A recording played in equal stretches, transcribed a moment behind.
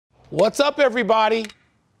What's up, everybody?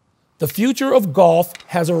 The future of golf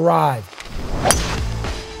has arrived.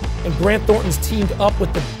 And Grant Thornton's teamed up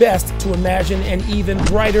with the best to imagine an even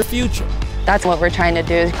brighter future. That's what we're trying to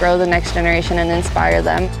do, is grow the next generation and inspire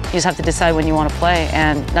them. You just have to decide when you want to play,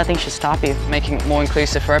 and nothing should stop you. Making it more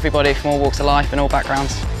inclusive for everybody from all walks of life and all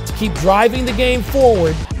backgrounds. To keep driving the game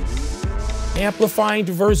forward, amplifying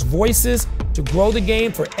diverse voices to grow the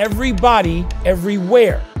game for everybody,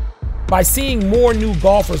 everywhere. By seeing more new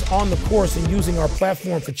golfers on the course and using our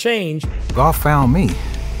platform for change. Golf found me.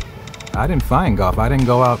 I didn't find golf. I didn't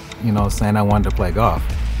go out, saying I wanted to play golf.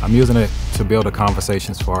 I'm using it to build a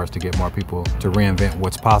conversation as far as to get more people to reinvent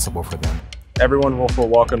what's possible for them. Everyone will feel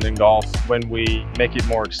welcomed in golf when we make it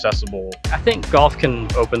more accessible. I think golf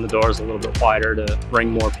can open the doors a little bit wider to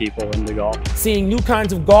bring more people into golf. Seeing new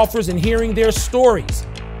kinds of golfers and hearing their stories.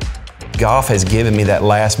 Golf has given me that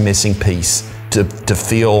last missing piece to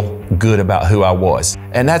feel good about who I was.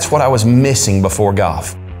 And that's what I was missing before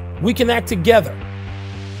golf. We can act together.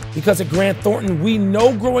 Because at Grant Thornton, we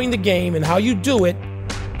know growing the game and how you do it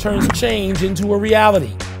turns change into a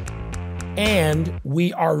reality. And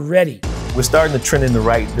we are ready. We're starting to trend in the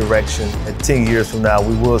right direction. And 10 years from now,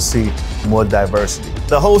 we will see more diversity.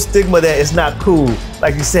 The whole stigma that it's not cool,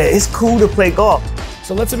 like you said, it's cool to play golf.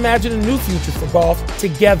 So let's imagine a new future for golf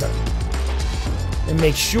together and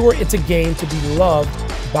make sure it's a game to be loved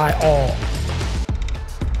by all.